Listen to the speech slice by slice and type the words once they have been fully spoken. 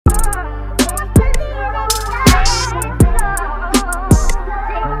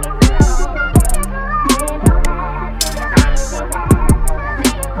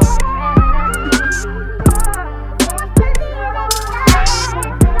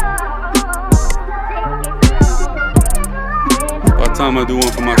I'ma do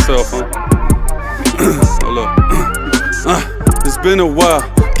one for myself, huh? Hold up. It's been a while.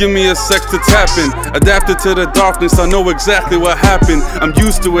 Give me a sec to tap in. Adapted to the darkness, I know exactly what happened. I'm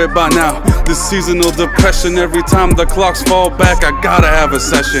used to it by now. This seasonal depression, every time the clocks fall back, I gotta have a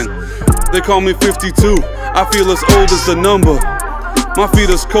session. They call me 52, I feel as old as the number. My feet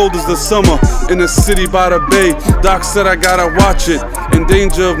as cold as the summer, in the city by the bay. Doc said I gotta watch it, in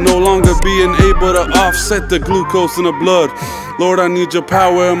danger of no longer being able to offset the glucose in the blood. Lord, I need your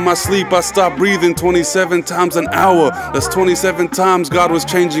power. In my sleep I stopped breathing 27 times an hour. That's 27 times God was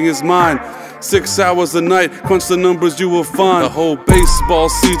changing his mind. 6 hours a night, crunch the numbers you will find. A whole baseball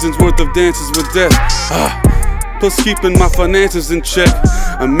season's worth of dances with death. Plus keeping my finances in check.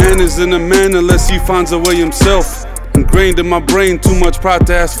 A man isn't a man unless he finds a way himself. Ingrained in my brain, too much pride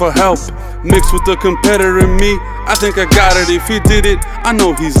to ask for help. Mixed with the competitor in me, I think I got it. If he did it, I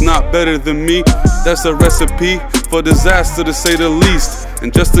know he's not better than me. That's a recipe for disaster, to say the least.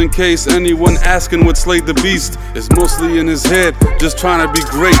 And just in case anyone asking what slayed the beast, it's mostly in his head, just trying to be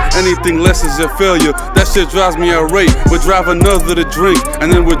great. Anything less is a failure, that shit drives me irate. Would drive another to drink,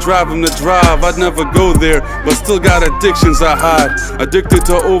 and then would drive him to drive. I'd never go there, but still got addictions I hide. Addicted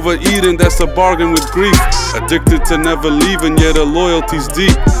to overeating, that's a bargain with grief. Addicted to never leaving, yet the loyalty's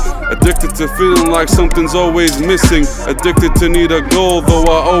deep. Addicted to feeling like something's always missing. Addicted to need a goal, though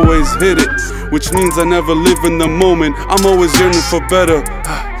I always hit it. Which means I never live in the moment. I'm always yearning for better.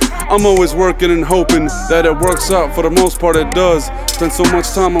 I'm always working and hoping that it works out. For the most part it does. Spend so much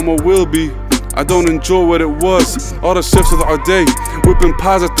time on what will be, I don't enjoy what it was. All the shifts of our day, whipping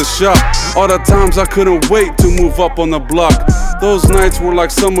pies at the shop. All the times I couldn't wait to move up on the block. Those nights were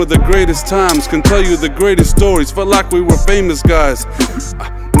like some of the greatest times. Can tell you the greatest stories, felt like we were famous guys.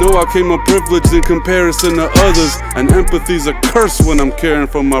 Know I came unprivileged in comparison to others, and empathy's a curse when I'm caring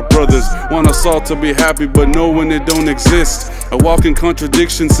for my brothers. Want us all to be happy, but knowing it don't exist. A walking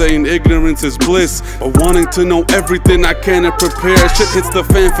contradiction, saying ignorance is bliss, but wanting to know everything I can and prepare. Shit hits the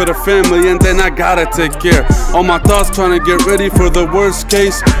fan for the family, and then I gotta take care. All my thoughts trying to get ready for the worst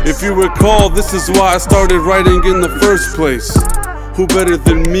case. If you recall, this is why I started writing in the first place. Who better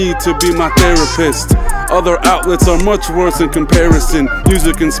than me to be my therapist? Other outlets are much worse in comparison.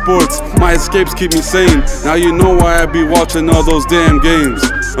 Music and sports, my escapes keep me sane. Now you know why I be watching all those damn games,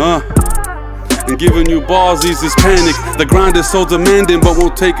 and giving you balls eases panic. The grind is so demanding, but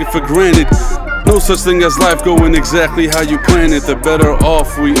we'll take it for granted. No such thing as life going exactly how you plan it. The better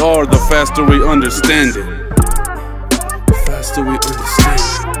off we are, the faster we understand it. The faster we understand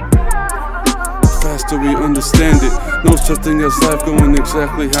it. The faster we understand it. No such thing as life going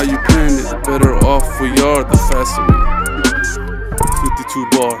exactly how you planned it. The better off we are, the faster we. 52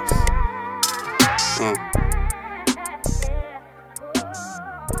 bars.